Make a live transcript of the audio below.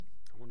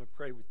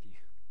pray with you.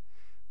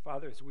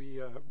 Father, as we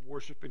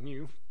worship in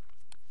you,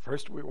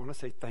 first we want to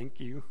say thank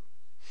you.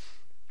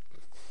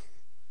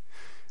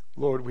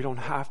 Lord, we don't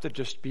have to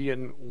just be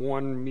in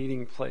one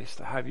meeting place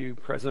to have you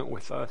present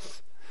with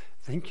us.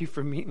 Thank you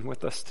for meeting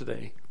with us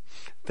today.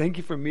 Thank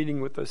you for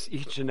meeting with us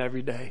each and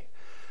every day.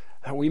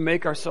 That we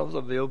make ourselves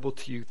available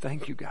to you.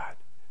 Thank you, God.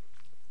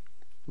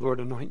 Lord,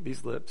 anoint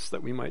these lips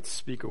that we might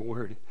speak a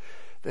word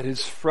that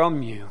is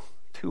from you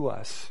to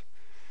us.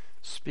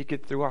 Speak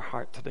it through our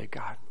heart today,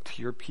 God,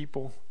 to your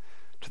people,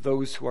 to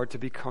those who are to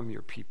become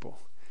your people.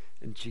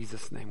 In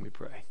Jesus' name we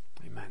pray.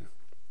 Amen.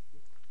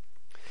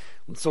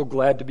 I'm so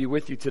glad to be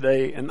with you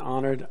today and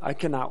honored. I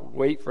cannot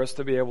wait for us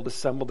to be able to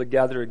assemble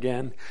together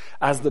again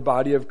as the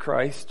body of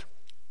Christ.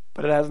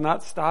 But it has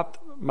not stopped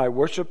my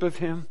worship of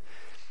Him,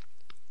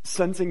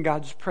 sensing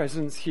God's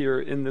presence here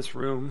in this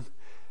room,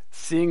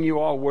 seeing you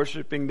all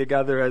worshiping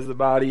together as the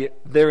body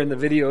there in the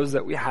videos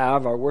that we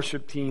have, our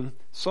worship team.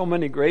 So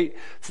many great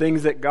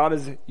things that God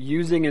is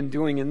using and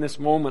doing in this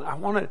moment. I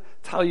want to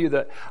tell you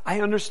that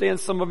I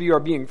understand some of you are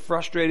being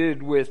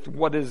frustrated with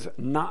what is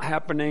not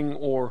happening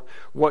or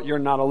what you're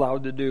not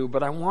allowed to do.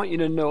 But I want you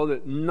to know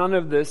that none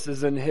of this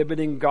is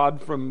inhibiting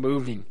God from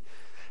moving.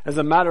 As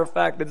a matter of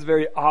fact, it's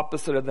very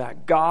opposite of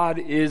that. God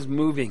is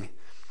moving.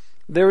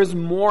 There is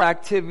more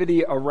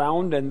activity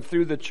around and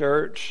through the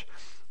church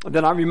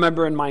than I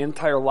remember in my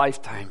entire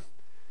lifetime.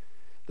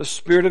 The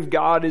Spirit of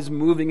God is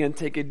moving and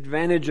take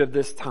advantage of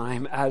this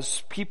time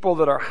as people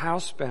that are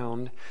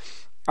housebound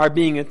are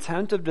being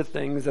attentive to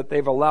things that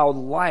they've allowed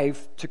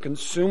life to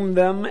consume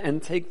them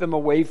and take them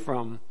away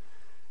from.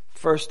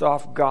 First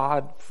off,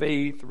 God,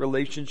 faith,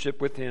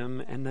 relationship with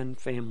Him, and then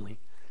family.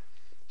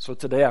 So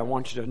today I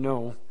want you to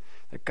know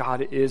that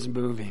God is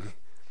moving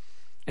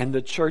and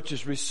the church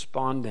is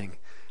responding.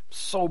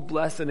 So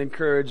blessed and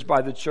encouraged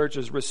by the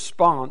church's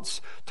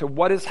response to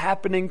what is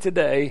happening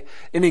today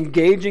in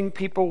engaging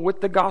people with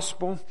the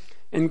gospel,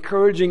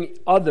 encouraging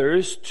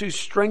others to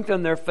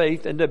strengthen their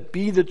faith and to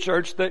be the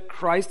church that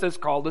Christ has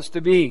called us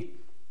to be.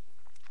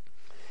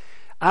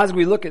 As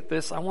we look at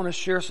this, I want to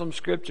share some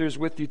scriptures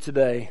with you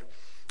today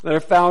that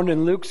are found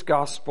in Luke's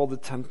Gospel, the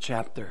 10th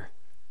chapter.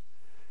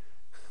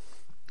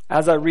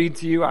 As I read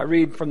to you, I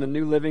read from the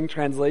New Living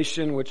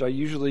Translation, which I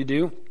usually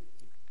do.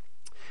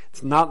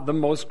 It's not the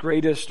most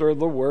greatest or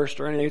the worst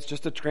or anything. It's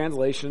just a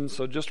translation.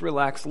 So just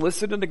relax,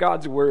 listen to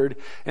God's word,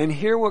 and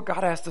hear what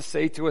God has to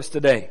say to us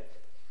today.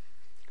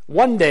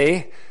 One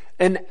day,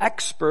 an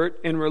expert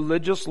in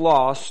religious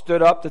law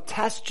stood up to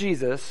test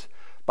Jesus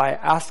by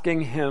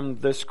asking him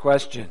this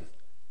question.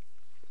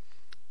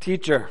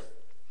 Teacher,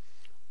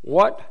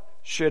 what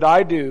should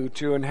I do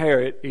to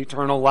inherit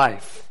eternal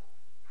life?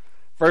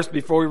 First,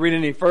 before we read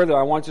any further,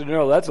 I want you to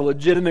know that's a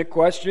legitimate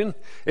question.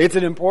 It's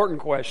an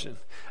important question.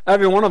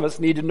 Every one of us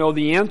need to know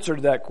the answer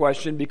to that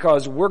question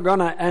because we're going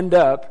to end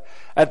up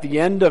at the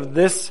end of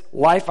this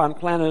life on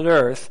planet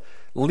Earth,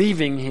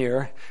 leaving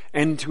here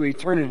into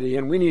eternity,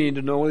 and we need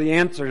to know the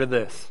answer to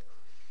this.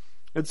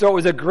 And so it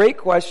was a great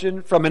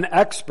question from an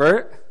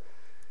expert,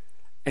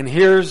 and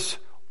here's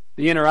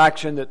the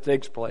interaction that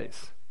takes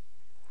place.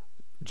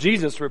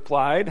 Jesus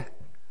replied,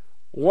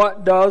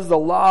 "What does the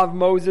law of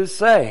Moses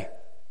say?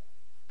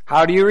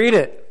 How do you read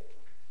it?"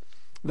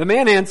 The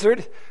man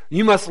answered,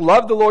 "You must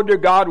love the Lord your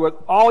God with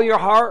all your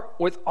heart,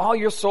 with all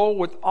your soul,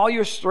 with all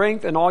your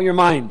strength, and all your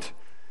mind,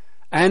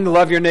 and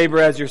love your neighbor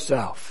as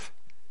yourself."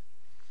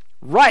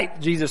 "Right,"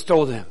 Jesus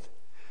told him.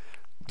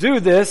 "Do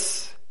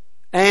this,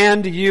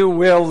 and you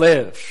will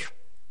live."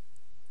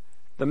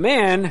 The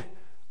man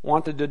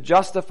wanted to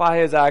justify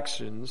his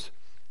actions,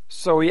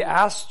 so he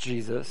asked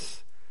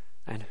Jesus,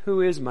 "And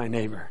who is my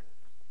neighbor?"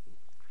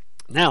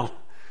 Now,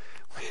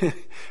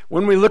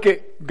 when we look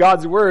at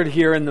God's word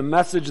here in the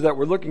message that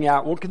we're looking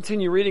at, we'll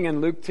continue reading in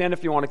Luke 10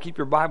 if you want to keep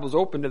your Bibles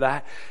open to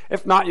that.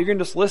 If not, you can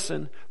just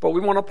listen. But we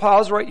want to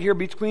pause right here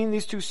between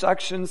these two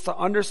sections to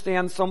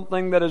understand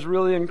something that is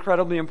really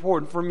incredibly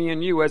important for me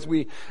and you as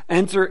we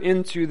enter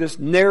into this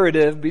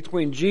narrative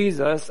between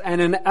Jesus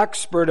and an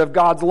expert of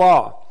God's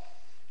law.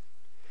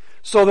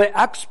 So the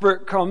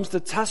expert comes to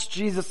test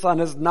Jesus on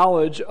his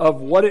knowledge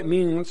of what it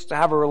means to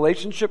have a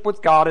relationship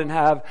with God and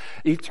have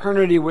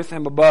eternity with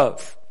Him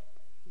above.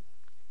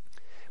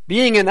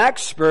 Being an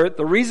expert,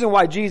 the reason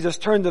why Jesus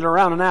turned it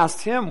around and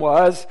asked him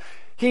was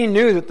he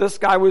knew that this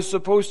guy was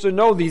supposed to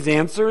know these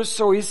answers,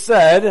 so he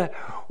said,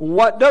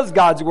 "What does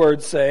God's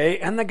word say?"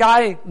 And the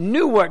guy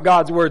knew what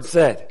God's word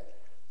said.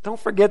 Don't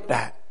forget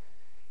that.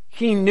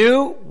 He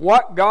knew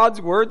what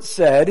God's word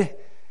said,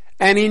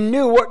 and he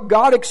knew what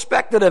God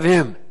expected of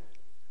him.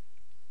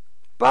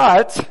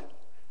 But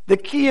the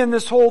key in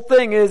this whole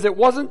thing is it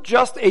wasn't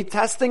just a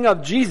testing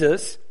of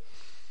Jesus.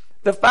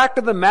 The fact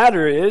of the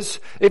matter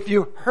is, if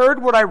you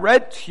heard what I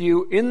read to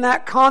you in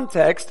that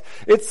context,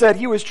 it said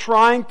he was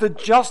trying to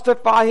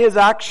justify his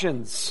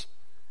actions.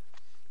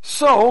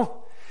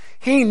 So,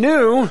 he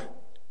knew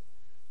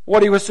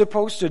what he was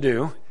supposed to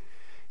do.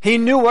 He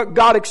knew what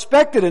God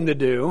expected him to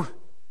do,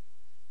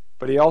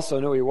 but he also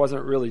knew he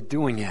wasn't really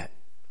doing it.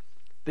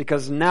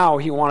 Because now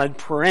he wanted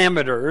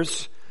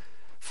parameters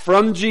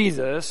from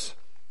Jesus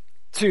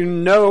to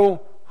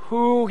know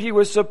who he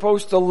was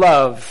supposed to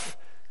love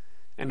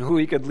and who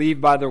he could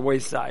leave by the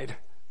wayside.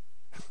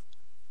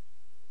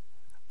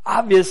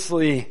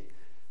 Obviously,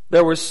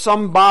 there was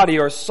somebody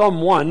or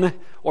someone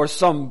or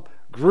some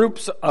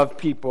groups of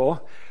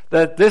people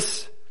that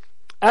this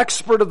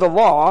expert of the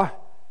law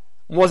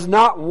was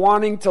not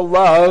wanting to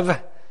love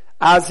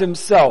as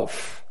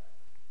himself.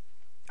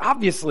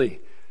 Obviously,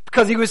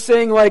 because he was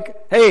saying like,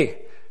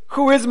 hey,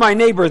 who is my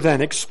neighbor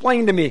then?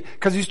 Explain to me.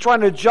 Because he's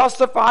trying to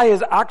justify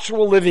his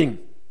actual living.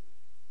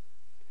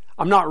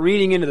 I'm not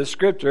reading into the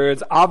scripture.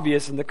 It's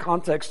obvious in the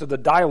context of the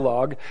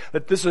dialogue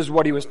that this is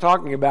what he was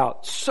talking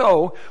about.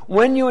 So,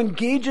 when you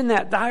engage in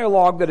that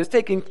dialogue that is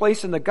taking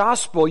place in the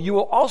gospel, you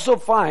will also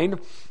find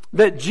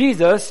that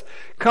Jesus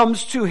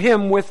comes to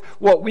him with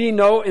what we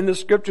know in the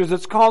scriptures.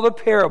 It's called a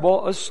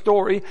parable, a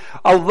story,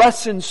 a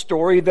lesson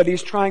story that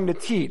he's trying to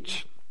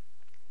teach.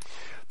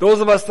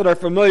 Those of us that are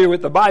familiar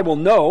with the Bible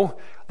know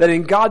that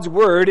in God's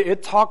Word,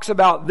 it talks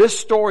about this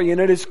story and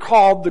it is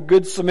called the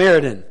Good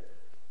Samaritan.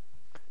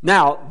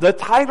 Now, the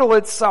title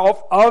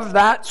itself of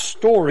that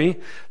story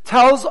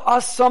tells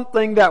us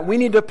something that we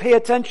need to pay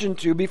attention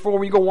to before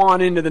we go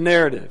on into the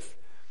narrative.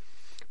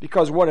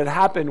 Because what had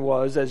happened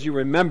was, as you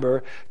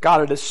remember, God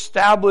had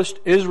established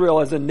Israel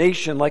as a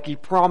nation like he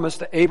promised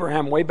to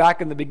Abraham way back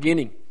in the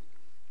beginning.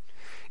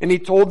 And he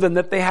told them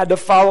that they had to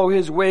follow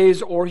his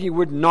ways or he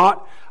would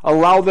not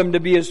allow them to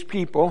be his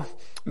people.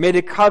 Made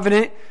a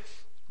covenant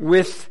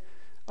with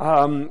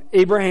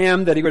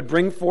Abraham that he would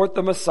bring forth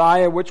the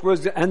Messiah, which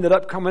was ended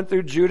up coming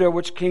through Judah,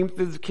 which came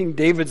through King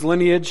David's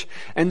lineage.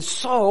 And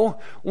so,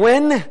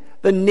 when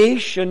the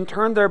nation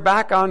turned their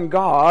back on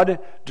God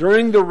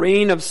during the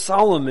reign of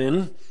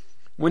Solomon,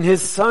 when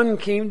his son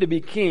came to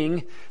be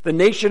king, the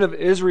nation of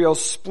Israel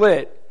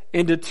split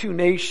into two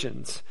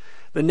nations,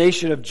 the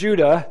nation of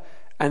Judah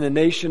and the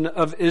nation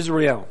of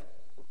Israel.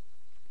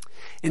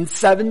 In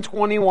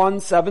 721,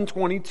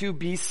 722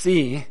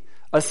 BC,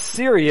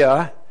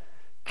 Assyria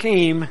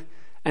came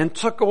and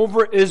took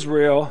over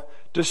Israel,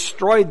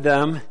 destroyed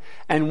them,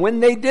 and when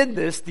they did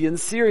this, the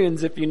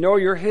Assyrians, if you know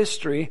your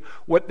history,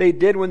 what they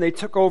did when they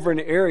took over an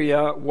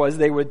area was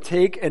they would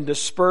take and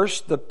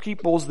disperse the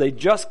peoples they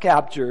just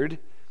captured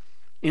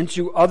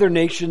into other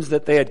nations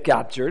that they had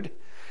captured,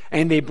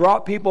 and they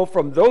brought people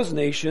from those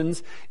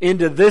nations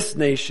into this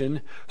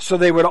nation so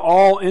they would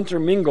all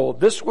intermingle.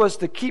 This was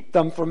to keep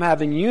them from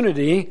having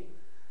unity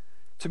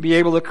to be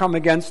able to come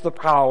against the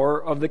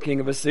power of the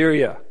king of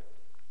Assyria.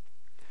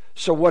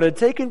 So what had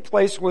taken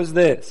place was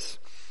this.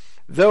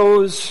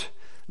 Those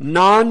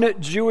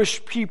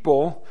non-Jewish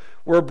people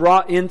were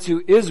brought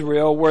into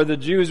Israel where the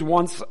Jews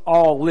once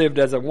all lived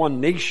as a one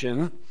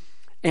nation,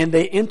 and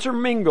they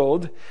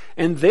intermingled,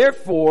 and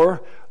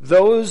therefore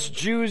those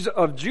Jews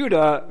of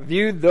Judah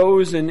viewed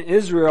those in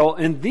Israel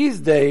in these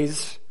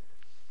days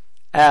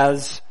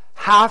as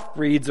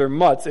half-breeds or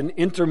mutts, an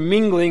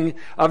intermingling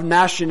of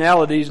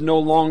nationalities, no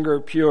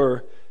longer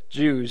pure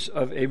Jews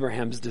of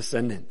Abraham's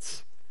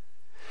descendants.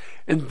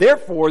 And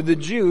therefore, the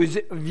Jews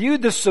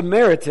viewed the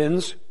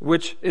Samaritans,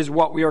 which is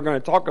what we are going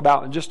to talk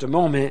about in just a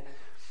moment,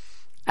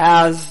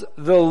 as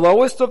the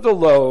lowest of the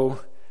low,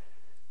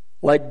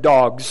 like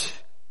dogs.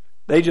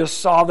 They just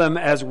saw them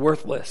as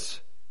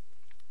worthless.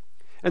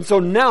 And so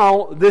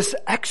now, this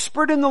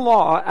expert in the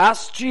law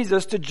asks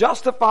Jesus to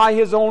justify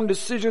his own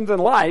decisions in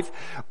life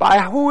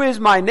by who is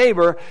my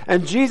neighbor,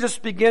 and Jesus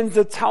begins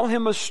to tell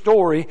him a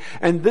story,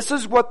 and this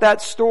is what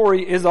that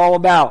story is all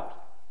about.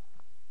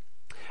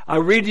 I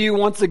read to you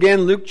once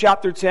again Luke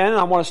chapter 10, and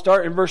I want to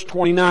start in verse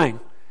 29.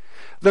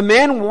 The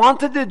man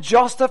wanted to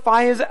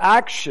justify his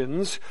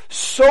actions,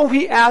 so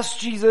he asked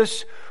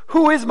Jesus,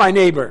 "Who is my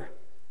neighbor?"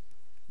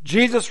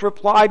 Jesus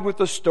replied with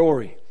a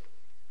story.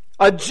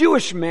 A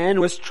Jewish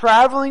man was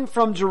traveling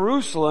from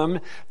Jerusalem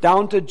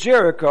down to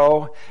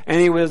Jericho,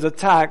 and he was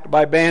attacked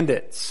by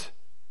bandits.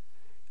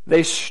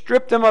 They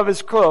stripped him of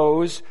his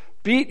clothes,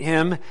 beat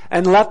him,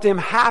 and left him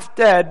half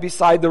dead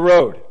beside the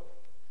road.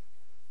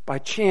 By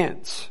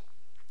chance,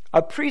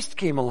 a priest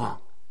came along.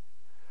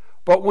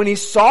 But when he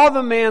saw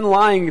the man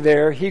lying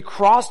there, he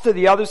crossed to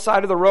the other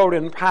side of the road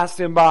and passed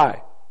him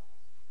by.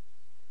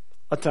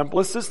 A temple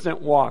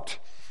assistant walked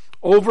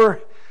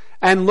over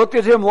and looked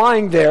at him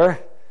lying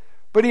there,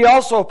 but he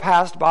also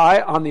passed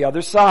by on the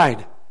other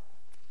side.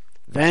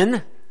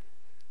 Then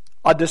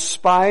a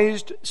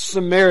despised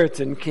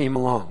Samaritan came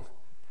along,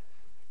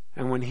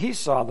 and when he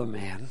saw the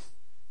man,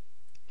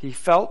 he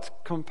felt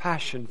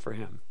compassion for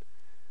him.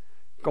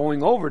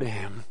 Going over to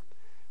him,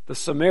 the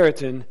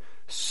Samaritan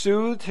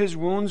soothed his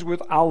wounds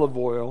with olive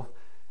oil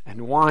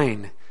and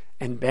wine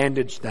and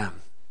bandaged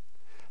them.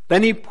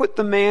 Then he put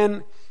the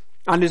man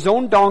on his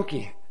own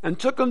donkey and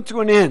took him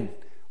to an inn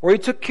where he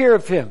took care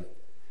of him.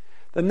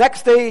 The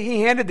next day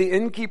he handed the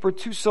innkeeper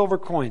 2 silver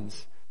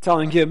coins,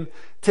 telling him,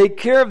 "Take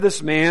care of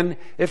this man.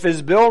 If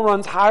his bill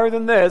runs higher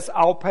than this,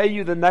 I'll pay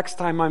you the next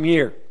time I'm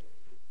here."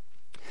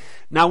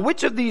 Now,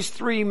 which of these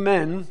 3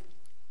 men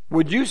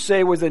would you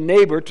say was a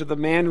neighbor to the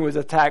man who was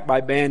attacked by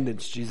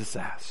bandits? Jesus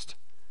asked.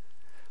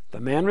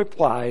 The man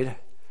replied,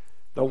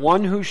 "The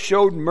one who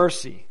showed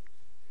mercy."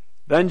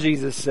 Then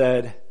Jesus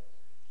said,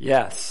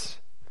 yes,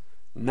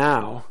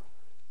 now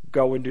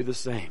go and do the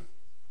same.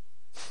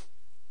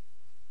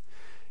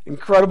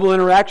 Incredible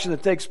interaction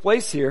that takes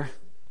place here.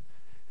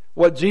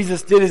 What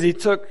Jesus did is he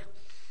took,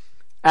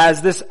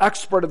 as this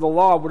expert of the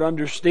law would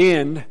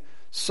understand,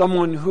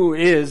 someone who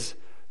is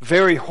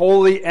very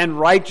holy and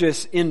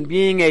righteous in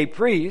being a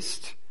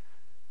priest,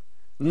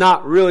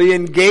 not really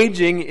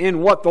engaging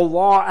in what the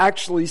law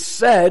actually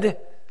said,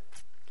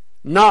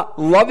 not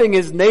loving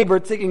his neighbor,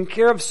 taking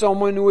care of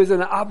someone who is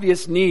in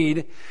obvious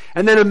need,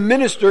 and then a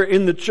minister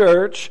in the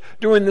church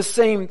doing the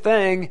same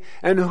thing,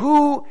 and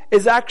who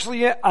is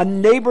actually a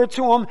neighbor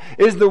to him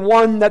is the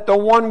one that the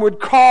one would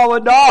call a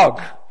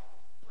dog.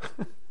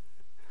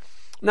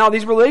 Now,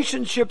 these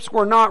relationships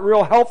were not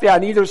real healthy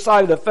on either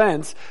side of the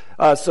fence,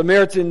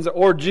 Samaritans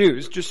or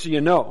Jews, just so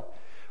you know.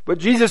 But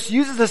Jesus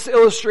uses this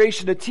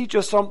illustration to teach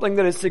us something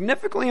that is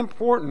significantly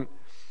important.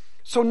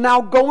 So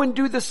now go and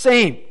do the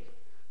same.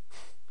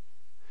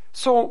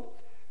 So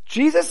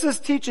Jesus is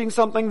teaching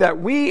something that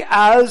we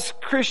as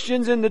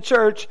Christians in the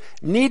church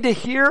need to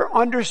hear,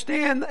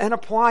 understand, and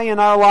apply in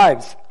our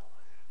lives.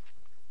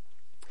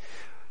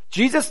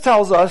 Jesus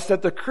tells us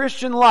that the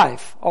Christian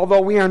life,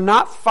 although we are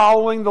not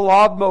following the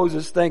law of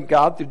Moses, thank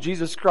God, through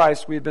Jesus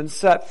Christ, we've been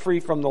set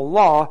free from the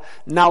law,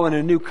 now in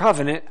a new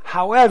covenant.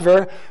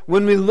 However,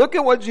 when we look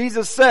at what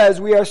Jesus says,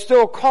 we are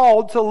still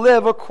called to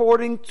live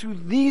according to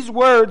these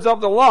words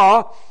of the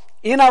law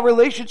in our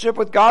relationship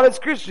with God as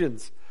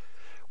Christians.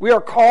 We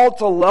are called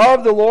to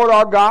love the Lord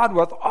our God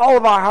with all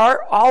of our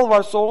heart, all of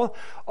our soul,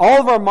 all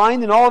of our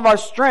mind, and all of our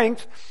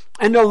strength,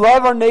 and to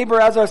love our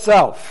neighbor as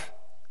ourselves.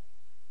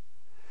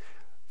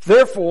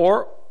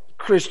 Therefore,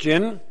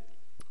 Christian,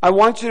 I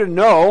want you to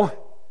know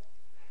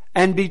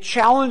and be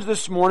challenged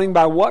this morning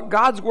by what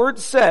God's Word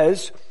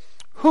says.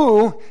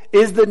 Who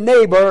is the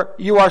neighbor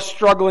you are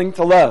struggling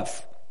to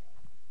love?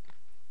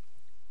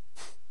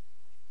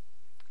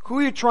 Who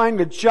are you trying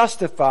to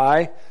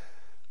justify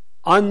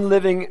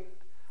unloving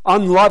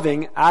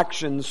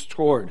actions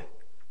toward?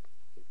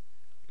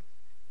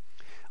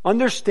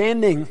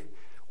 Understanding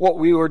what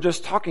we were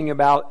just talking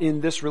about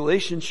in this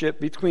relationship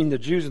between the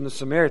Jews and the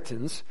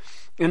Samaritans,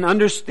 and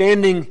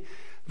understanding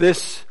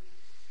this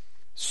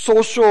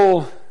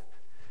social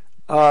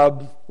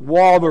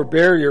wall or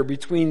barrier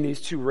between these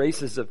two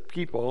races of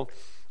people,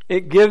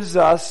 it gives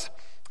us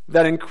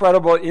that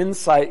incredible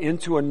insight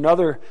into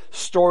another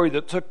story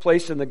that took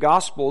place in the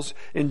Gospels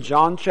in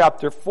John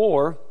chapter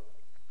 4,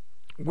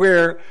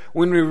 where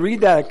when we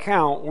read that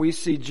account, we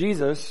see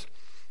Jesus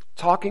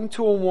talking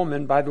to a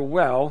woman by the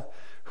well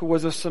who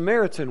was a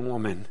Samaritan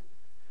woman.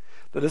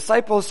 The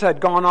disciples had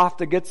gone off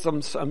to get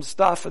some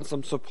stuff and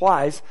some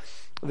supplies.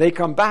 They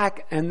come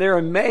back and they're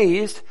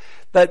amazed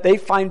that they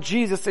find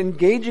Jesus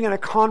engaging in a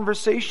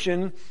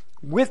conversation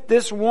with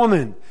this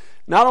woman.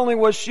 Not only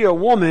was she a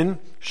woman,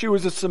 she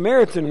was a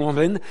Samaritan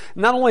woman.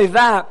 Not only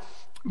that,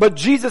 but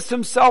Jesus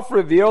himself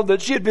revealed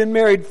that she had been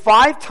married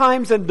 5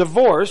 times and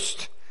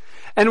divorced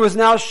and was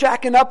now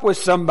shacking up with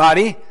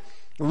somebody,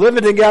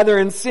 living together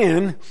in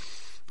sin.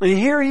 And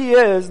here he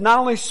is, not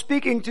only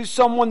speaking to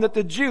someone that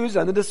the Jews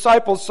and the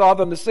disciples saw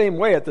them the same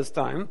way at this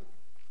time,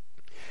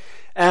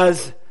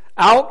 as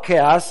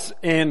outcasts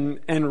and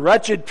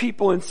wretched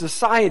people in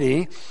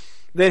society,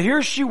 that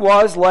here she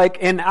was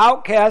like an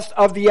outcast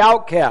of the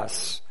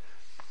outcasts,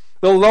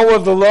 the low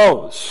of the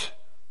lows.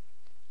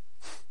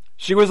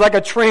 She was like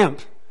a tramp.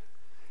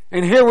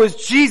 And here was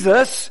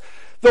Jesus,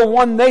 the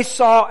one they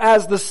saw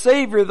as the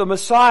Savior, the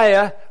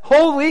Messiah,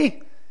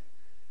 holy,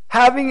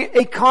 having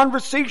a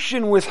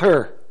conversation with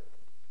her.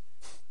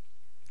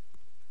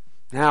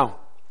 Now,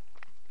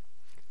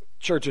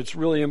 church, it's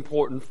really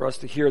important for us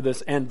to hear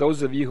this, and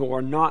those of you who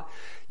are not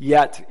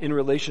yet in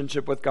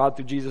relationship with God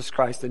through Jesus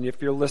Christ, and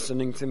if you're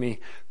listening to me,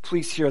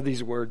 please hear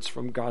these words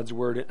from God's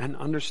Word and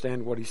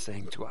understand what He's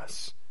saying to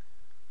us.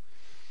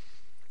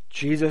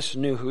 Jesus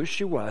knew who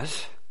she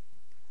was,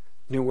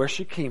 knew where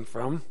she came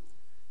from,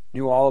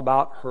 knew all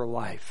about her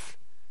life.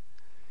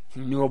 He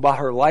knew about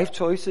her life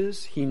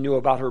choices. He knew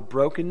about her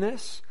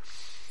brokenness.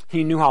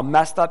 He knew how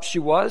messed up she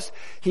was.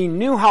 He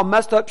knew how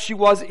messed up she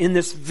was in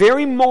this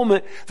very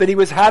moment that he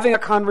was having a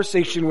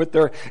conversation with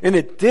her. And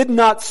it did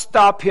not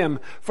stop him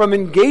from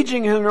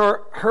engaging in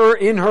her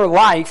in her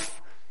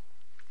life,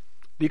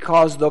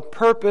 because the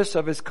purpose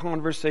of his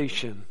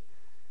conversation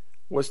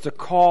was to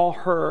call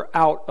her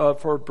out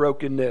of her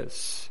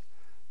brokenness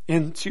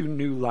into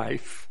new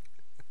life.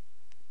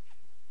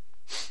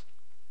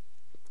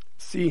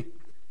 See,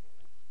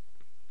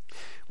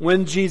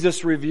 when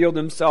Jesus revealed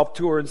himself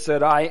to her and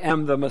said, "I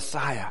am the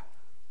Messiah,"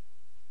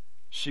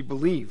 she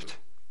believed.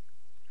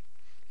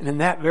 And in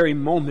that very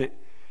moment,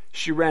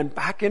 she ran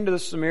back into the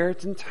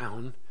Samaritan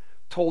town,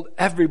 told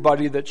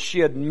everybody that she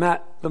had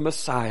met the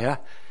Messiah,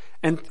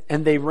 and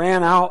they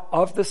ran out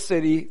of the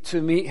city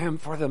to meet him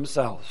for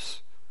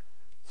themselves.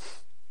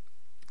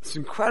 This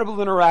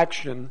incredible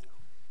interaction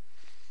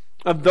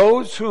of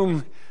those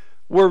whom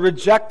were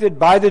rejected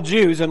by the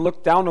Jews and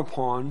looked down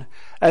upon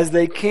as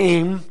they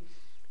came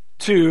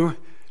to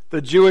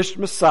the Jewish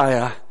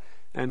Messiah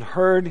and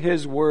heard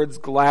his words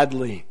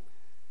gladly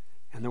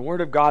And the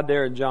word of God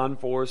there in John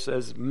 4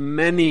 says,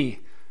 many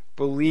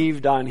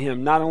believed on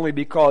him, not only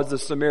because the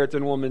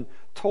Samaritan woman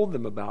told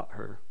them about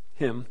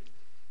him,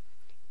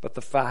 but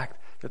the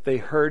fact that they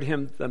heard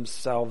him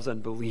themselves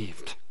and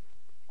believed.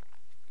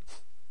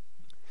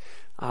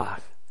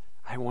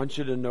 I want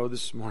you to know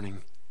this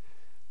morning,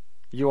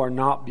 you are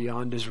not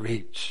beyond his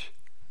reach.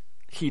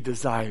 He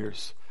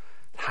desires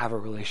to have a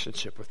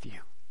relationship with you.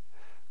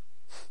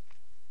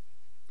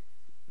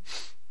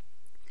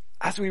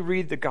 As we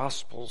read the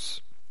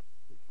Gospels,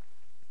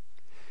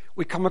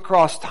 we come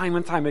across time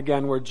and time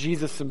again where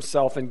Jesus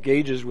himself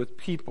engages with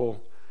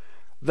people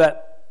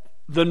that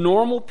the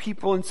normal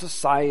people in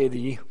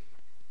society,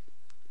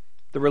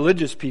 the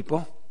religious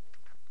people,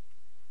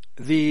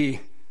 the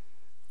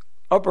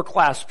upper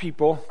class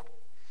people,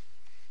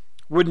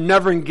 would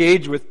never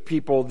engage with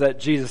people that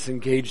Jesus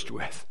engaged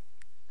with.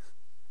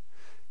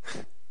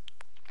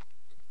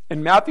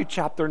 In Matthew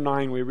chapter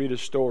 9, we read a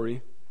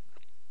story,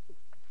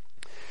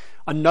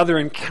 another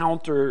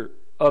encounter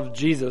of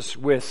Jesus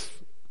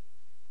with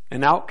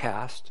an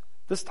outcast.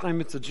 This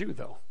time it's a Jew,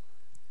 though.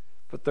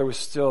 But there was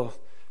still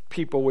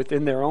people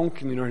within their own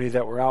community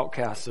that were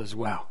outcasts as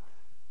well.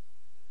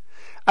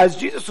 As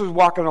Jesus was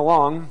walking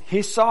along,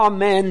 he saw a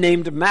man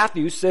named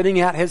Matthew sitting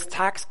at his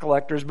tax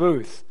collector's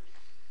booth.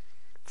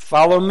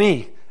 "Follow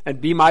me and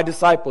be my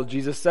disciple,"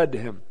 Jesus said to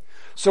him.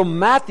 So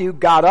Matthew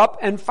got up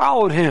and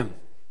followed him.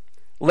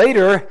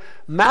 Later,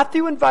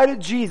 Matthew invited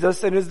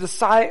Jesus and his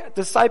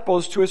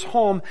disciples to his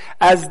home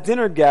as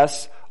dinner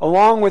guests,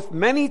 along with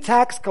many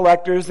tax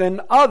collectors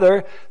and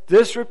other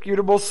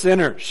disreputable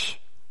sinners.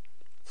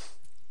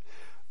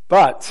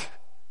 But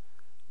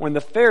when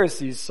the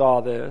Pharisees saw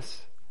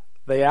this,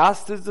 they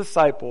asked his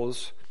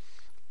disciples,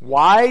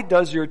 "Why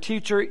does your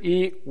teacher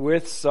eat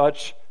with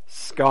such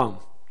scum?"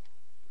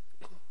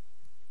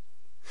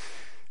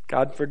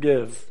 God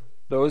forgive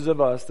those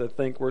of us that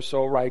think we're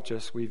so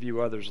righteous we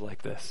view others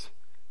like this.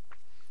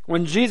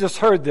 When Jesus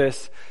heard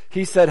this,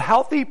 he said,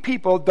 "Healthy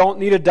people don't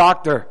need a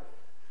doctor.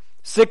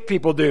 Sick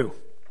people do."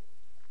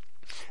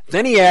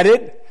 Then he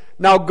added,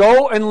 "Now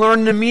go and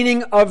learn the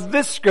meaning of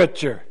this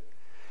scripture.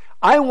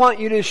 I want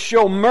you to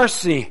show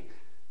mercy,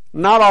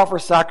 not offer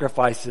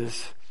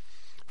sacrifices.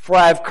 For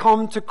I have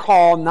come to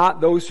call not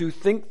those who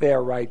think they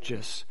are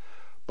righteous,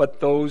 but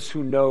those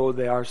who know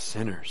they are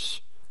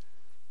sinners."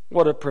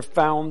 What a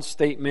profound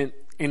statement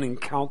and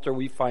encounter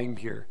we find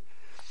here.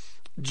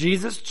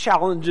 Jesus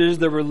challenges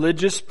the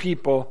religious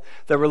people,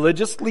 the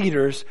religious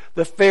leaders,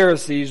 the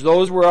Pharisees,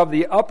 those were of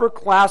the upper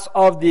class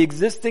of the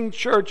existing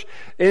church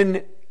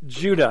in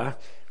Judah,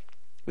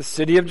 the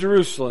city of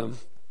Jerusalem.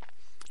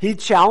 He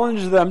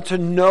challenged them to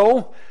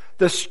know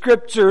the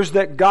scriptures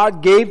that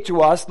God gave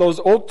to us, those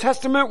Old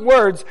Testament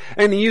words,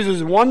 and he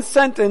uses one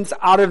sentence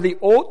out of the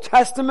Old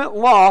Testament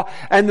law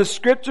and the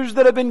scriptures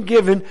that have been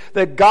given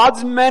that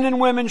God's men and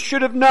women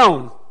should have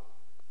known.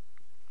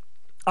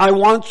 I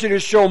want you to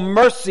show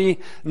mercy,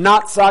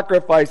 not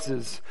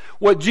sacrifices.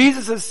 What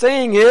Jesus is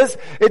saying is,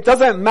 it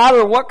doesn't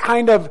matter what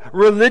kind of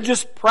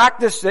religious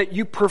practice that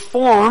you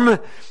perform,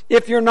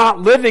 if you're not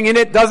living in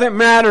it, doesn't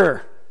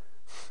matter.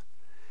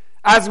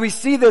 As we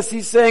see this,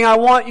 he's saying, I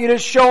want you to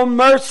show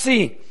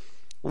mercy.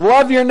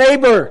 Love your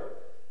neighbor.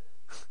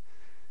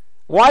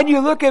 Why do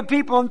you look at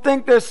people and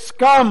think they're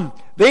scum?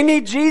 They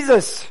need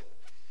Jesus.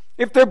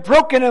 If they're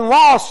broken and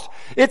lost,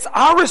 it's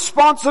our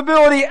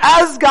responsibility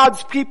as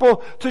God's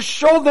people to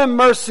show them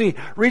mercy,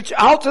 reach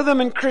out to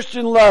them in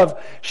Christian love,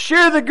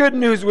 share the good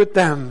news with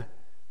them.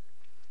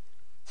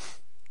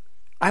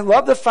 I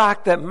love the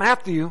fact that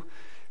Matthew,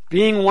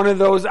 being one of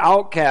those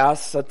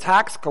outcasts, a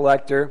tax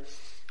collector,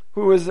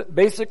 who was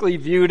basically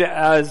viewed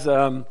as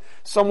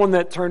someone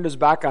that turned his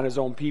back on his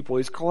own people.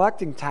 He's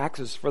collecting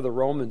taxes for the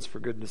Romans, for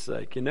goodness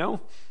sake, you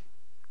know?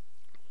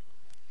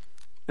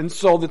 And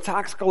so the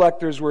tax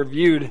collectors were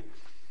viewed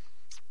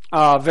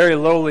very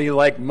lowly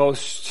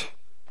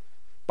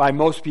by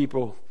most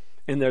people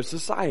in their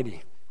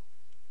society.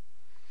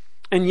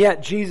 And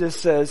yet Jesus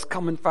says,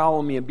 "Come and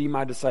follow me and be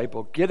my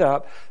disciple." Get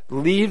up,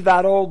 leave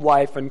that old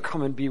life and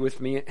come and be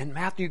with me. And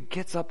Matthew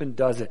gets up and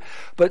does it.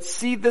 But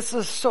see, this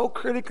is so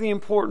critically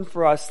important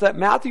for us that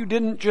Matthew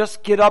didn't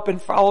just get up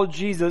and follow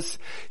Jesus.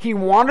 He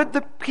wanted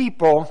the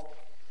people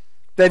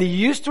that he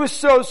used to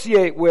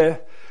associate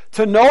with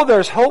to know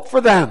there's hope for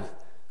them.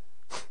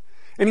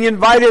 And he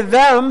invited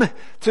them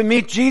to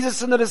meet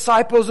Jesus and the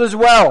disciples as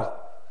well.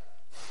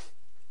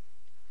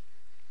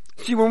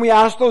 See, when we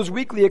ask those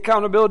weekly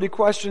accountability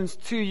questions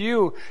to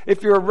you,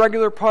 if you're a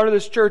regular part of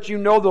this church, you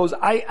know those.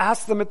 I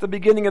ask them at the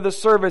beginning of the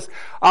service.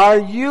 Are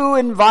you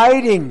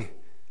inviting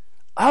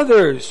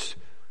others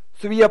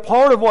to be a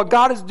part of what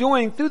God is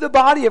doing through the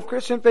body of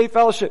Christian Faith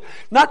Fellowship?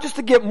 Not just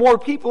to get more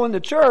people into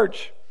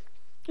church.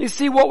 You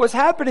see, what was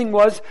happening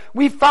was,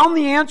 we found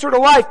the answer to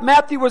life.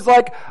 Matthew was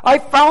like, I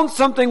found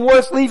something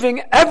worth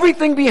leaving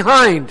everything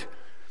behind.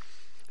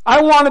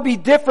 I want to be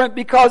different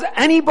because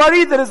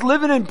anybody that is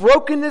living in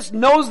brokenness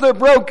knows they're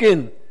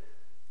broken.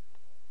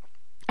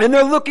 And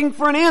they're looking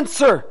for an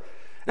answer.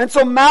 And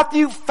so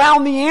Matthew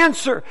found the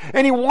answer,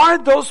 and he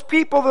wanted those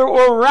people that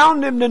were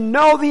around him to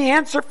know the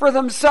answer for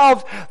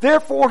themselves.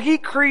 Therefore, he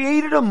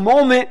created a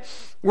moment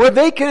where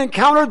they can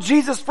encounter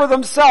Jesus for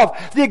themselves.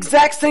 The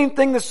exact same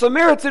thing the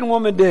Samaritan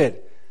woman did.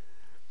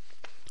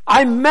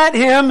 I met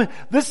him.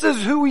 This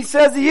is who he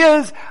says he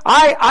is.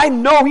 I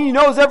know he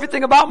knows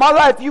everything about my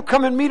life. You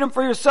come and meet him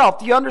for yourself.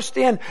 Do you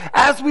understand?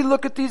 As we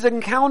look at these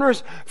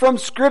encounters from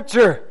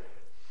Scripture,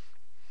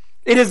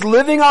 it is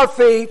living our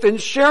faith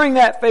and sharing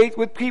that faith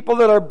with people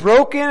that are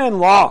broken and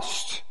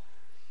lost.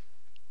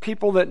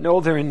 People that know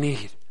they're in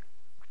need.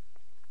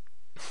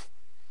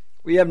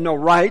 We have no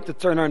right to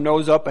turn our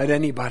nose up at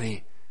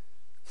anybody.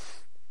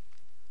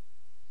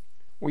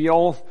 We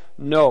all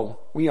know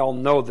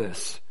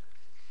this.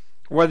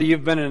 Whether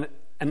you've been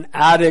an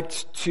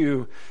addict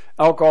to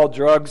alcohol,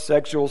 drugs,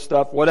 sexual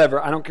stuff, whatever,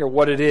 I don't care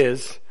what it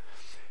is.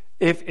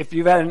 If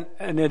you've had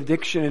an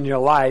addiction in your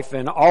life,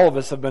 and all of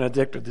us have been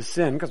addicted to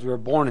sin because we were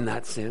born in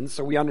that sin,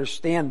 so we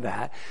understand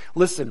that.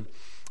 Listen,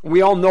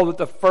 we all know that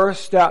the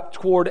first step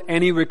toward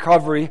any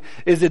recovery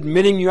is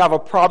admitting you have a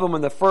problem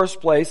in the first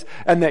place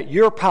and that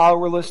you're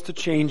powerless to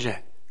change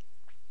it.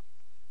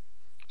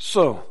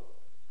 So,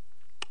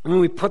 when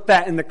we put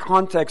that in the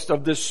context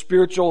of this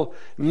spiritual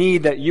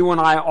need that you and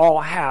I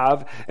all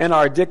have and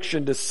our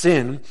addiction to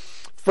sin,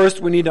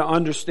 first we need to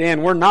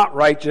understand we're not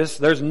righteous.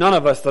 There's none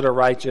of us that are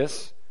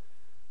righteous.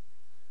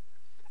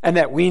 And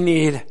that we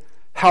need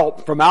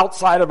help from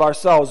outside of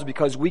ourselves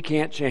because we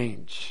can't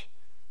change.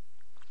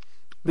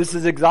 This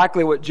is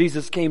exactly what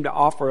Jesus came to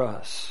offer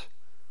us.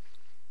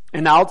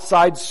 An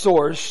outside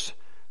source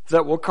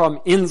that will come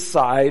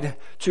inside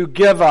to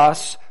give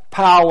us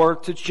power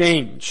to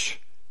change.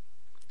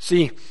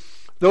 See,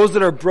 those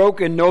that are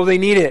broken know they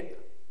need it.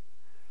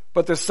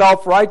 But the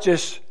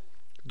self-righteous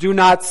do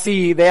not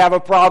see they have a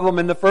problem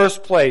in the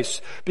first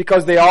place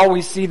because they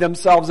always see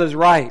themselves as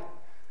right.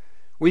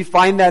 We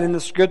find that in the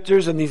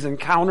Scriptures and these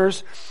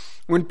encounters.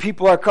 When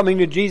people are coming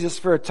to Jesus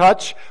for a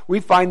touch, we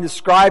find the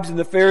scribes and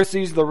the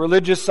Pharisees, the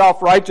religious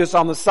self-righteous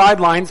on the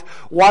sidelines,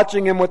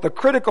 watching him with a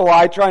critical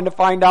eye, trying to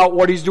find out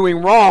what he's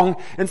doing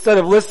wrong instead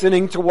of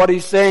listening to what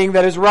he's saying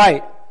that is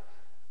right.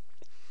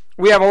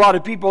 We have a lot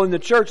of people in the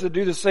church that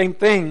do the same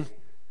thing.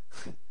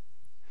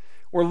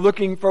 We're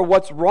looking for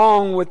what's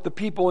wrong with the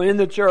people in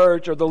the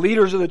church or the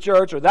leaders of the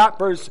church or that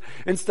person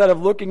instead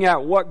of looking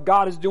at what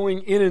God is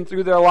doing in and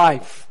through their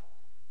life.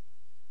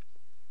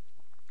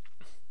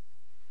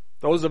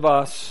 Those of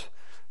us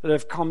that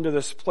have come to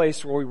this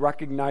place where we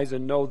recognize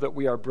and know that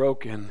we are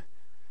broken,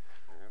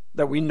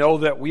 that we know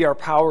that we are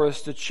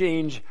powerless to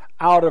change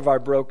out of our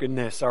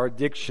brokenness, our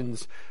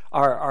addictions,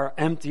 our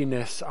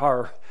emptiness,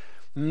 our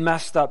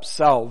messed up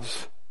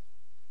selves,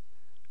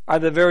 are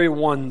the very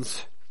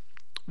ones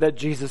that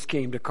Jesus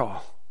came to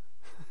call.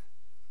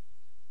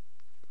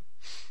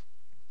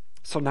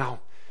 So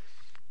now,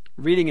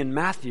 reading in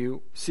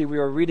Matthew, see, we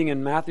are reading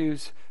in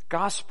Matthew's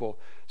gospel.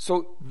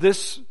 So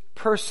this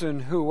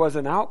person who was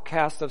an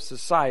outcast of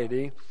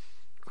society,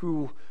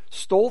 who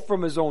stole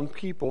from his own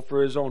people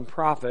for his own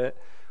profit,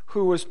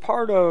 who was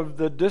part of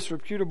the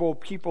disreputable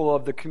people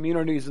of the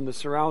communities in the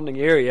surrounding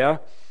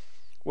area,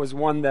 was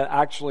one that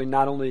actually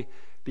not only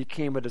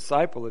became a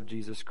disciple of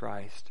Jesus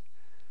Christ,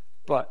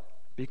 but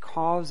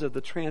because of the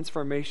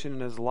transformation in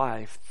his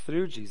life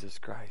through Jesus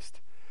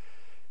Christ,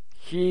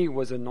 he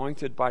was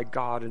anointed by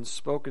God and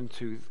spoken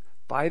to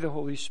by the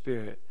Holy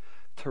Spirit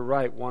to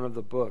write one of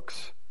the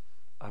books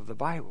of the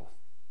Bible.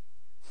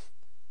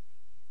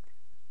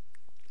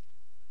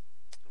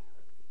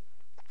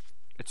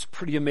 It's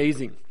pretty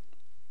amazing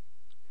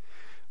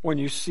when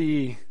you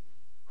see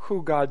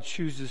who God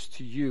chooses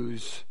to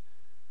use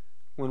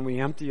when we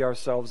empty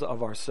ourselves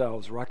of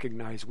ourselves,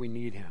 recognize we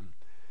need him.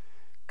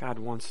 God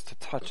wants to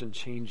touch and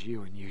change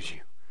you and use you.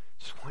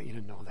 Just want you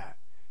to know that.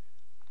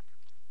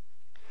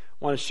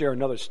 I want to share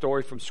another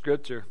story from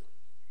Scripture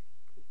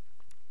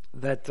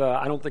that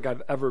I don't think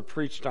I've ever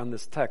preached on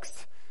this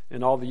text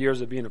in all the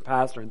years of being a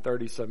pastor in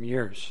 30-some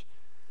years.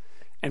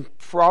 And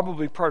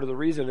probably part of the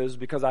reason is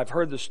because I've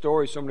heard the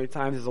story so many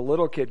times as a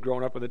little kid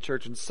growing up in the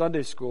church in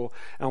Sunday school,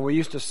 and we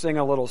used to sing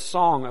a little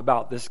song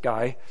about this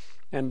guy.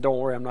 And don't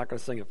worry, I'm not going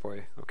to sing it for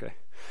you, okay?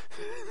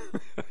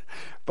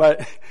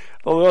 But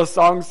the little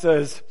song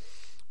says,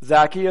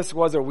 Zacchaeus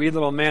was a wee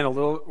little man,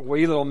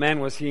 wee little man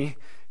was he.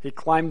 He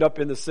climbed up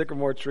in the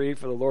sycamore tree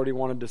for the Lord he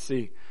wanted to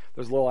see.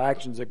 There's little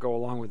actions that go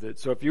along with it.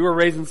 So if you were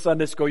raised in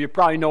Sunday school, you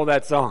probably know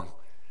that song.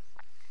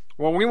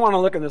 Well, we want to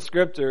look in the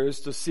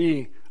Scriptures to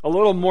see a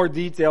little more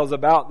details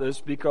about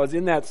this, because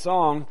in that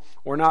song,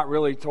 we're not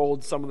really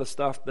told some of the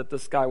stuff that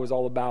this guy was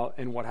all about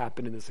and what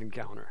happened in this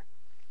encounter.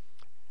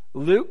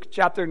 Luke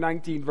chapter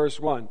 19, verse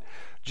 1.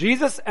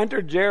 Jesus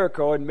entered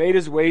Jericho and made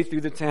his way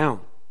through the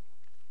town.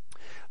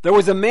 There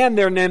was a man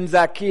there named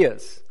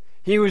Zacchaeus.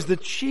 He was the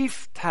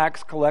chief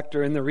tax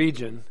collector in the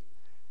region,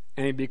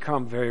 and he'd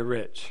become very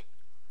rich.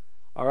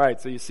 All right,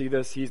 so you see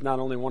this. He's not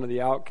only one of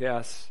the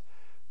outcasts,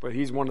 but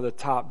he's one of the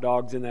top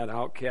dogs in that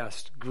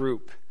outcast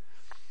group.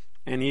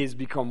 And he's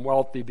become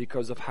wealthy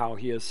because of how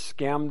he has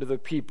scammed the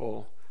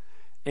people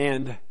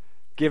and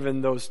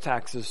given those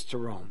taxes to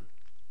Rome.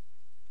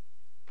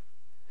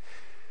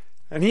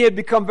 And he had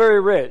become very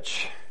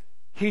rich.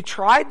 He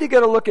tried to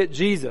get a look at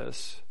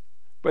Jesus,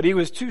 but he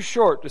was too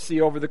short to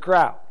see over the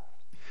crowd.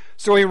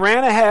 So he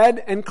ran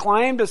ahead and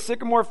climbed a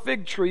sycamore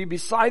fig tree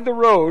beside the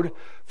road,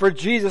 for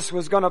Jesus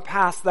was going to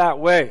pass that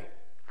way.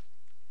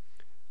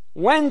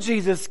 When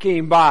Jesus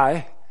came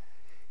by,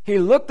 he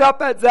looked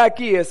up at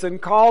Zacchaeus and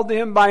called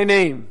him by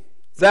name.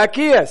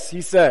 "Zacchaeus,"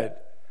 he said,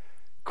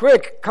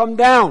 "quick, come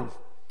down.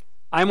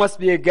 I must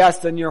be a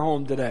guest in your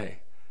home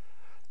today."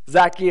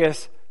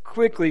 Zacchaeus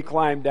quickly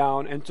climbed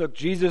down and took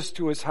Jesus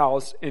to his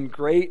house in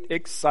great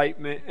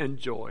excitement and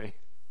joy.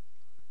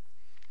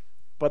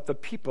 But the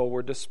people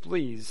were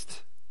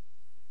displeased.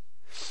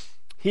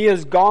 "He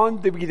has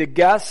gone to be the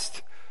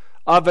guest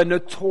of a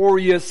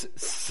notorious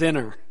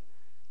sinner,"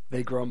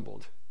 they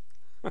grumbled.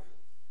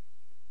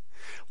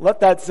 Let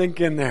that sink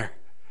in there.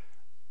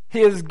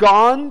 He has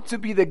gone to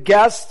be the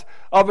guest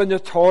of a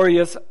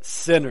notorious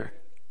sinner.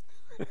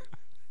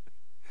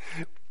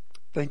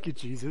 Thank you,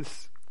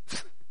 Jesus.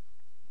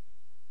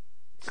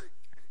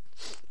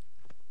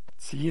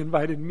 See, he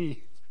invited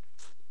me.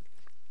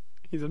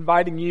 He's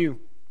inviting you.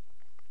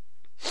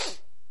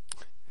 Let's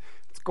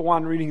go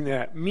on reading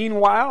that.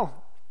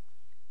 "Meanwhile,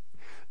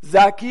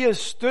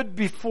 Zacchaeus stood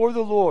before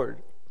the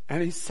Lord,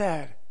 and he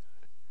said,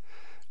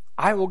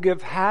 'I will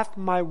give half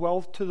my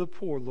wealth to the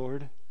poor,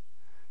 Lord.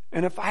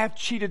 And if I have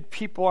cheated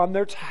people on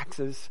their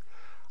taxes,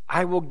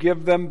 I will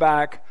give them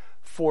back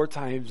 4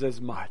 times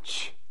as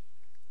much.'"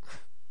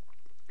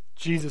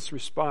 Jesus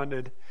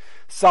responded,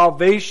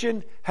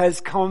 "Salvation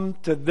has come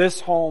to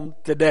this home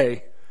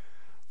today,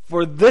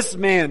 for this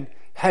man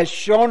has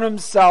shown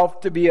himself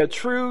to be a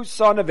true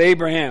son of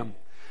Abraham.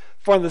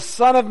 For the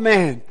Son of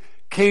Man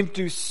came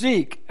to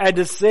seek and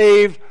to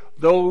save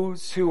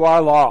those who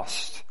are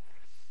lost."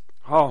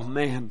 Oh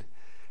man.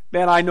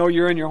 Man, I know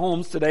you're in your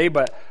homes today,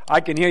 but I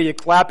can hear you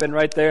clapping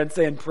right there and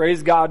saying,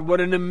 praise God, what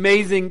an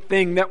amazing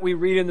thing that we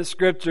read in the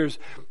scriptures.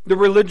 The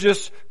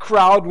religious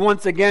crowd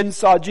once again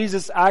saw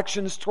Jesus'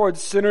 actions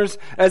towards sinners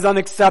as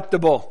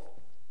unacceptable.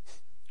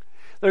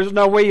 There's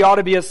no way you ought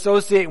to be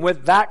associating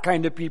with that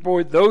kind of people,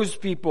 with those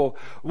people.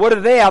 What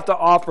do they have to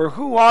offer?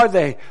 Who are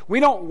they?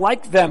 We don't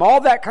like them. All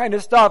that kind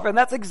of stuff. And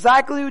that's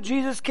exactly who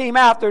Jesus came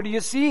after. Do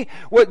you see?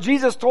 What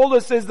Jesus told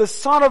us is the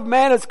Son of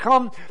Man has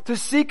come to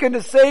seek and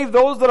to save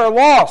those that are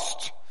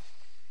lost.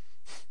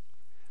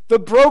 The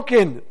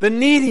broken, the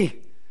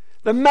needy,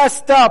 the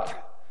messed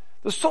up,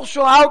 the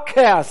social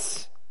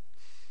outcasts,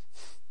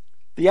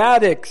 the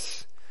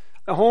addicts,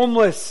 the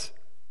homeless,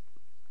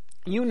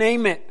 you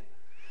name it.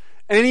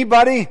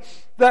 Anybody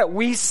that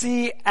we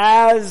see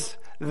as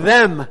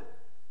them.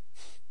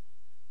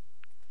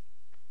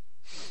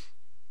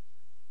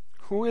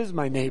 Who is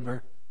my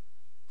neighbor?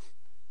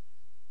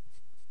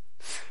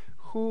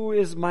 Who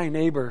is my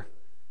neighbor?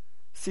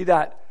 See,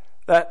 that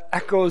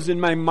echoes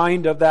in my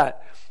mind of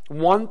that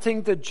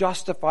wanting to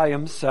justify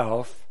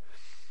himself.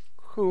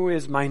 Who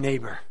is my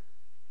neighbor?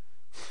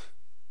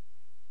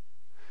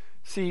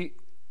 See,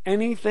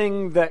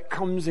 anything that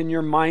comes in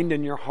your mind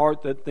and your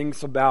heart that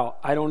thinks about,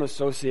 I don't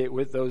associate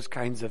with those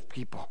kinds of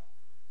people.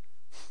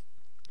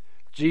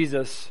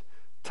 Jesus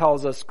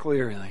tells us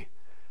clearly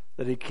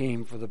that he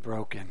came for the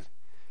broken.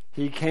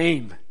 He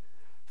came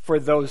for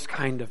those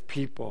kind of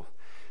people.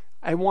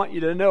 I want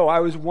you to know I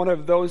was one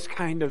of those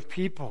kind of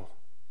people.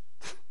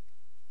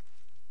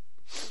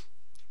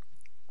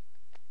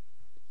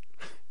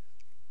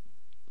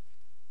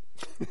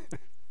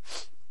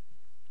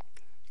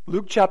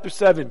 Luke chapter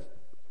 7.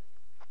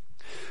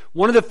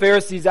 One of the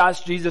Pharisees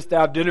asked Jesus to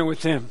have dinner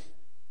with him.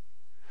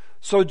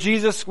 So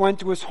Jesus went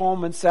to his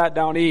home and sat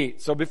down to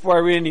eat. So before I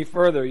read any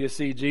further, you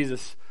see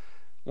Jesus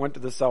went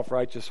to the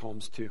self-righteous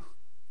homes too.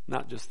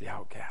 Not just the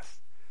outcasts.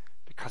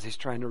 Because he's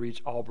trying to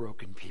reach all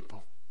broken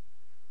people.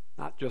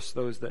 Not just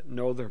those that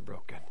know they're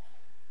broken.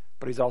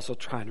 But he's also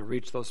trying to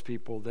reach those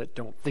people that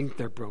don't think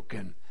they're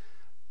broken,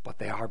 but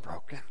they are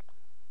broken.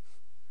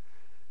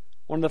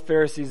 One of the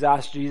Pharisees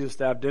asked Jesus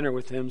to have dinner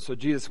with him. So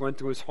Jesus went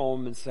to his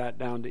home and sat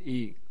down to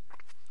eat.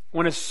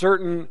 When a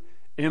certain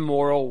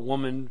immoral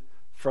woman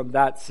from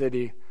that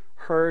city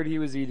heard he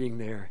was eating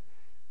there,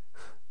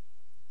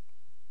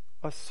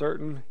 a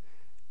certain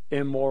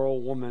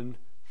immoral woman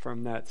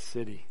from that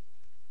city.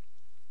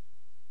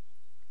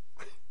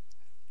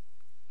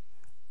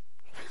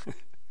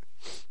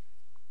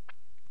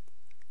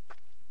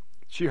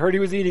 She heard he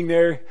was eating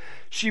there.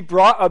 She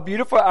brought a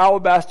beautiful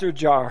alabaster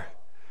jar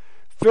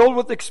filled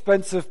with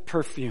expensive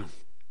perfume.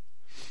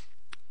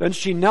 Then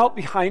she knelt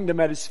behind him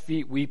at his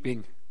feet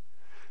weeping.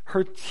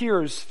 Her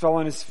tears fell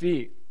on his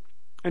feet,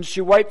 and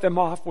she wiped them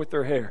off with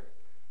her hair.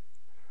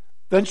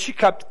 Then she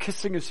kept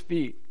kissing his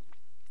feet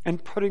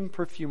and putting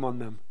perfume on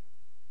them.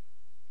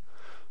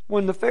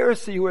 When the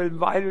Pharisee who had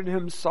invited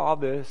him saw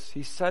this,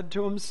 he said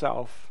to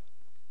himself,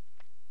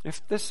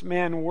 "If this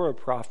man were a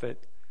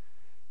prophet,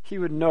 he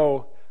would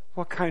know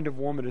what kind of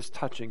woman is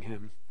touching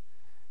him.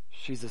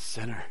 She's a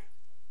sinner."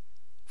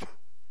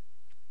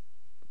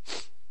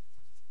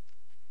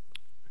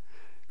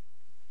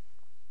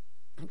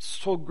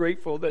 so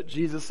grateful that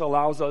Jesus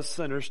allows us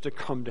sinners to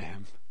come to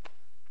him.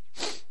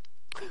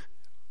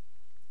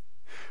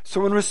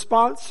 So in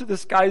response to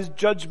this guy's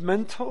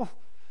judgmental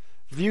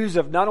views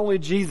of not only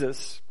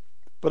Jesus,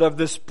 but of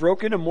this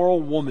broken,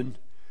 immoral woman,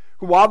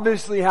 who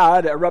obviously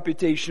had a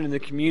reputation in the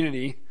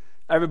community,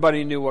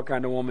 everybody knew what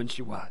kind of woman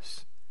she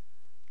was.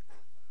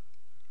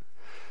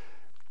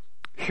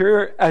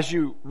 Here, as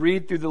you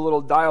read through the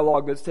little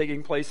dialogue that's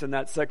taking place in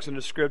that section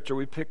of Scripture,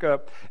 we pick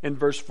up in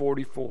verse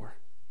 44.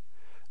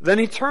 Then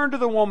he turned to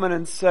the woman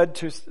and said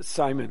to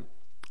Simon,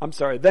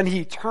 Then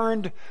he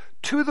turned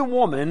to the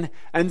woman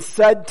and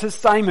said to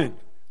Simon,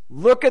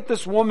 look at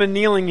this woman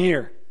kneeling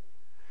here.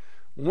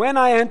 When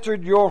I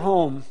entered your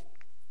home,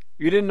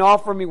 you didn't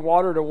offer me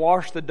water to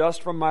wash the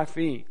dust from my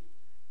feet,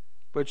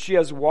 but she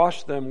has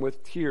washed them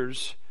with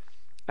tears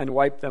and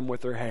wiped them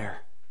with her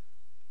hair.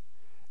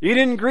 You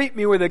didn't greet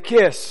me with a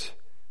kiss,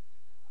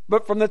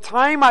 but from the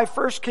time I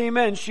first came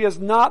in, she has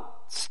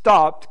not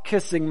stopped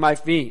kissing my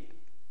feet.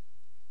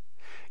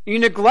 You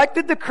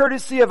neglected the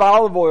courtesy of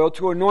olive oil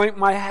to anoint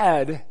my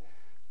head,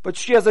 but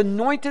she has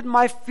anointed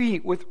my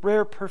feet with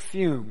rare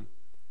perfume.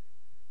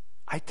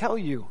 I tell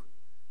you,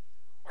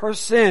 her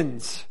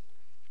sins,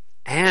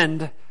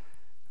 and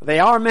they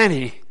are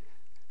many,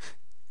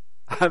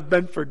 have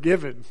been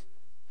forgiven.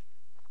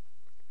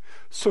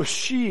 So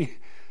she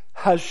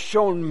has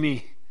shown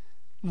me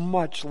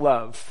much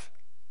love.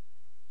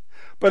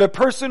 But a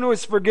person who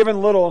is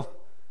forgiven little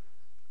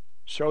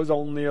shows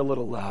only a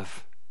little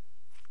love.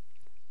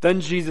 Then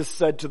Jesus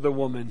said to the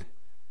woman,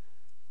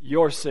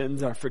 your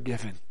sins are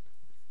forgiven.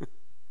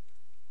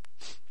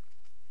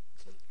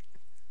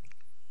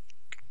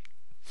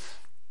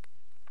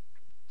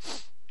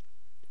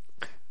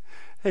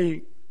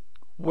 Hey,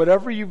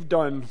 whatever you've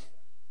done,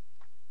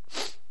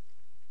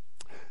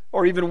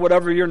 or even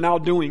whatever you're now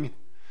doing,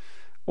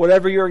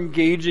 whatever you're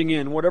engaging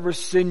in, whatever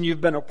sin you've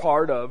been a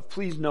part of,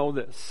 please know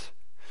this.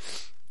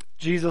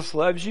 Jesus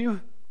loves you,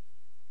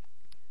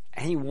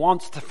 and he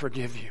wants to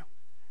forgive you,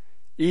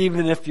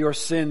 even if your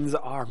sins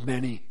are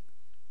many.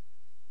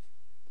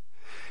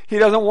 He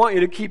doesn't want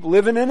you to keep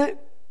living in it.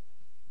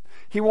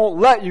 He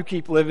won't let you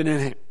keep living in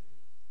it.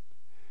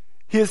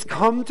 He has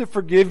come to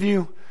forgive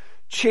you,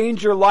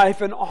 change your life,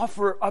 and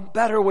offer a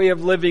better way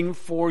of living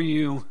for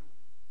you.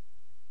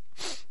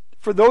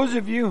 For those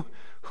of you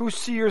who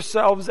see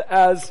yourselves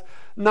as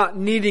not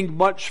needing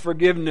much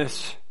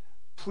forgiveness,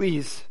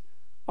 please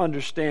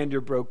understand you're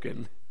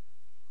broken.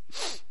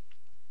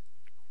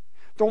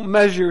 Don't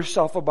measure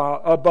yourself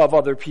above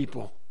other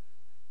people.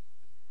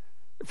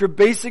 If you're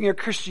basing your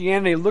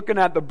Christianity looking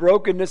at the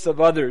brokenness of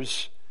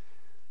others,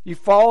 you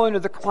fall into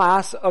the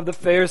class of the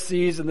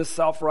Pharisees and the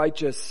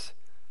self-righteous.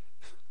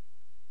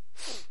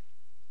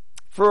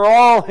 For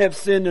all have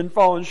sinned and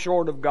fallen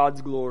short of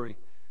God's glory.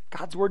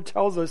 God's word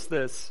tells us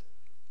this.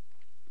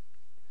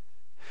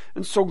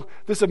 And so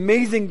this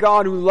amazing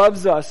God who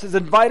loves us has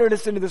invited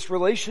us into this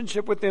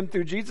relationship with him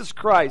through Jesus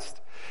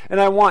Christ. And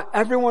I want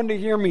everyone to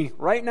hear me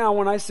right now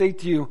when I say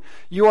to you,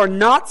 you are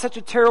not such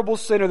a terrible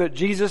sinner that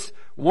Jesus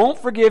won't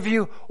forgive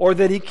you or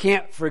that he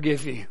can't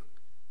forgive you.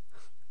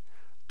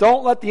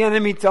 Don't let the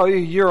enemy tell you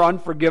you're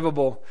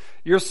unforgivable.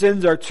 Your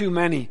sins are too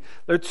many.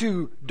 They're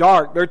too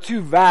dark. They're too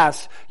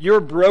vast.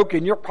 You're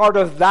broken. You're part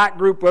of that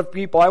group of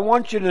people. I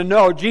want you to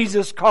know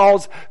Jesus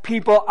calls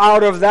people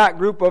out of that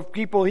group of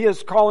people. He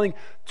is calling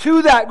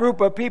to that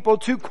group of people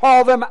to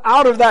call them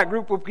out of that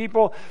group of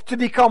people to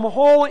become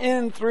whole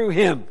in through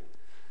him.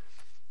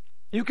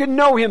 You can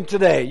know him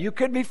today. You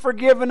can be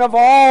forgiven of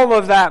all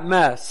of that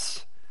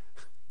mess.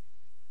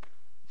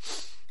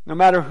 No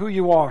matter who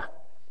you are,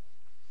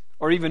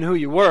 or even who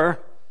you were,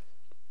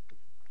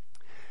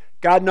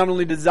 God not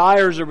only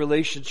desires a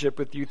relationship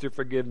with you through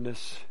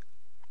forgiveness,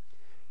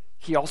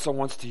 he also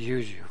wants to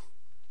use you.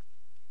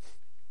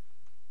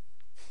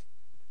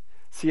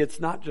 See, it's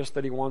not just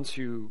that he wants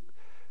you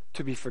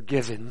to be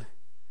forgiven.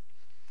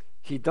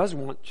 He does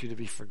want you to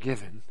be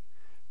forgiven,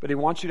 but he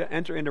wants you to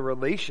enter into a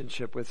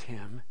relationship with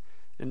him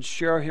and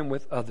share him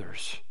with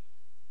others.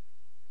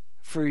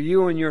 For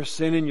you and your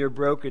sin and your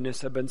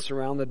brokenness have been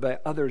surrounded by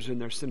others in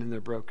their sin and their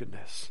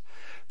brokenness.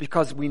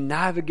 Because we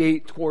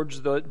navigate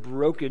towards the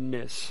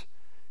brokenness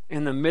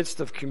in the midst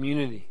of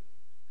community.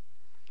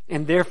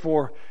 And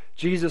therefore,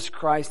 Jesus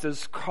Christ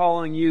is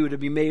calling you to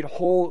be made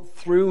whole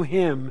through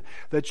him,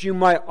 that you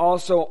might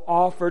also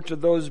offer to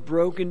those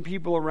broken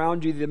people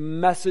around you the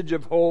message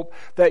of hope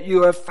that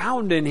you have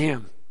found in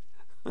him.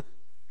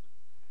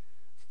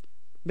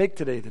 Make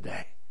today the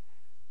day.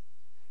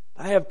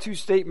 I have two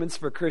statements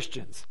for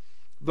Christians.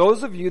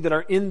 Those of you that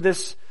are in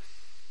this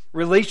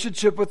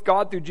relationship with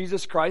God through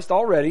Jesus Christ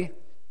already,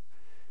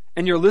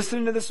 and you're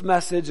listening to this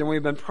message and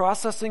we've been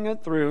processing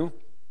it through,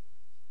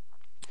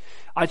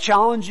 I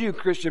challenge you,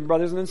 Christian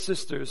brothers and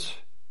sisters,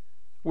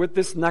 with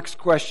this next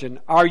question.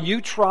 Are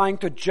you trying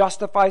to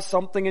justify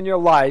something in your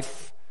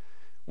life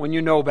when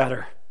you know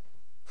better?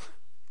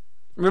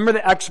 Remember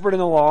the expert in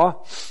the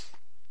law?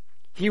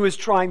 He was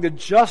trying to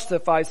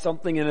justify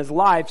something in his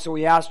life, so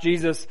he asked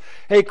Jesus,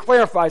 hey,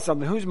 clarify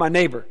something. Who's my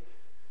neighbor?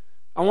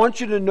 I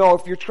want you to know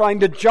if you're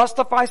trying to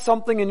justify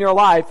something in your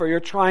life or you're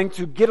trying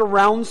to get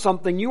around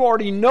something, you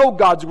already know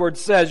God's Word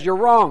says you're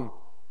wrong.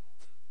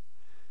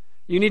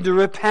 You need to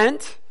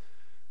repent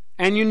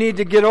and you need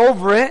to get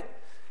over it,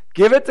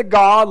 give it to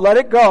God, let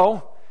it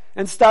go,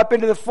 and step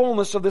into the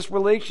fullness of this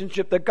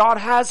relationship that God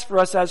has for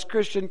us as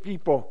Christian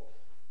people.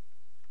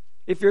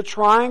 If you're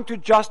trying to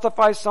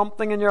justify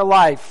something in your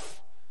life,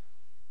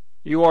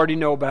 you already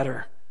know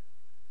better.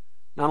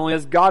 Not only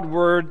has God's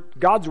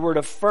Word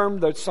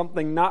affirmed there's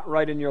something not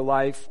right in your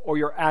life or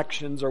your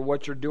actions or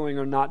what you're doing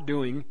or not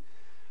doing,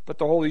 but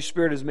the Holy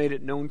Spirit has made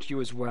it known to you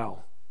as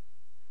well.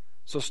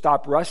 So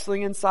stop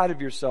wrestling inside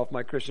of yourself,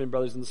 my Christian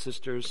brothers and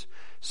sisters.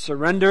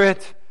 Surrender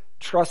it,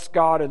 trust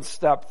God, and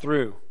step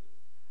through.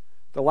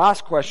 The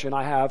last question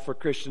I have for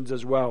Christians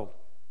as well.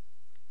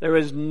 There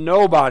is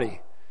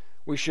nobody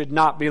we should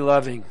not be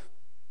loving.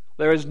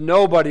 There is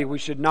nobody we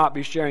should not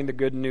be sharing the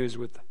good news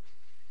with.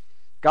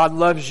 God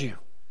loves you.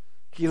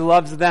 He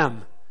loves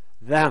them.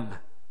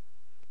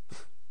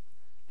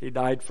 He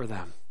died for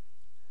them.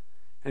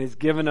 And He's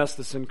given us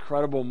this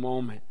incredible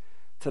moment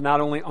to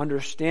not only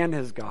understand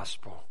His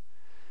gospel,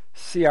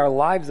 see our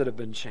lives that have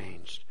been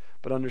changed,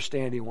 but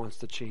understand He wants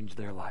to change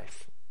their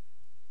life.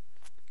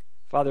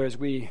 Father, as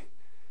we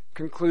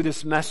conclude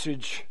this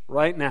message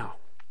right now,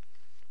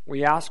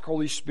 we ask,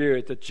 Holy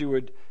Spirit, that You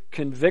would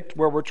convict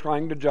where we're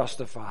trying to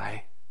justify,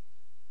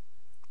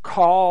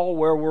 call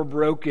where we're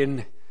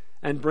broken,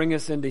 and bring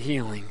us into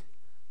healing.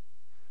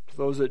 To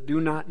those that do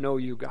not know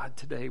You, God,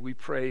 today, we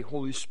pray,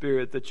 Holy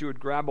Spirit, that You would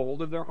grab a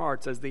hold of their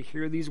hearts as they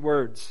hear these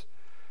words,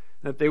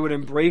 that they would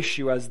embrace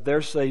You as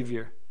their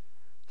Savior,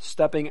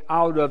 stepping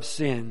out of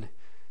sin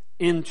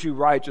into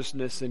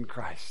righteousness in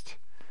Christ.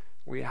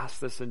 We ask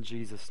this in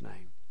Jesus'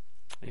 name.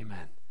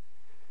 Amen.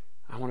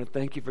 I want to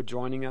thank you for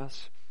joining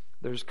us.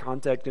 There's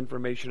contact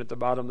information at the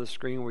bottom of the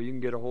screen where you can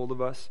get a hold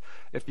of us.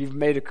 If you've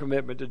made a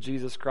commitment to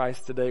Jesus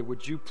Christ today,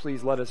 would you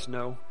please let us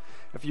know?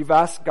 If you've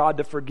asked God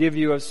to forgive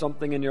you of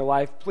something in your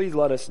life, please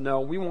let us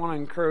know. We want to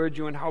encourage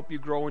you and help you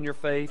grow in your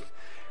faith.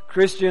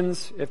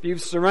 Christians, if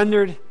you've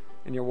surrendered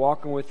and you're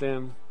walking with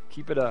Him,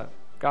 keep it up.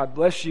 God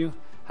bless you.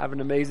 Have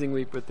an amazing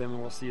week with Him, and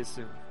we'll see you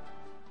soon.